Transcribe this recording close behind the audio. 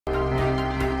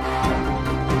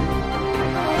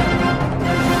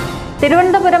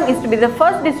Thiruvananthapuram is to be the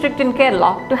first district in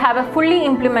Kerala to have a fully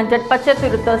implemented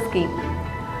Pachathururthu scheme.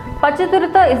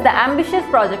 Pachathururthu is the ambitious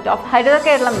project of Harita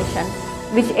Kerala Mission,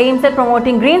 which aims at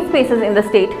promoting green spaces in the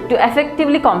state to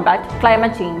effectively combat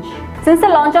climate change. Since the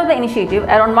launch of the initiative,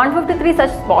 around 153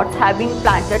 such spots have been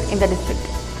planted in the district.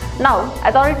 Now,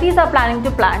 authorities are planning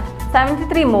to plant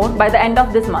 73 more by the end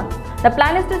of this month. The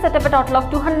plan is to set up a total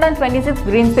of 226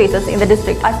 green spaces in the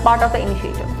district as part of the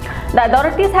initiative. The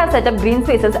authorities have set up green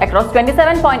spaces across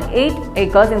 27.8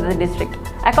 acres in the district.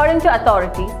 According to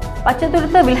authorities,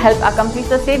 Pachathururthu will help accomplish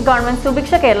the state government's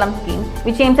Subiksha Kerala scheme,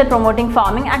 which aims at promoting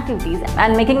farming activities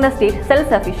and making the state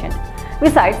self-sufficient.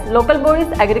 Besides, local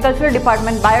bodies, Agricultural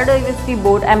Department, Biodiversity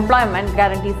Board, Employment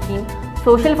Guarantee Scheme,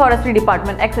 Social Forestry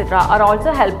Department, etc. are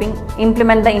also helping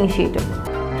implement the initiative.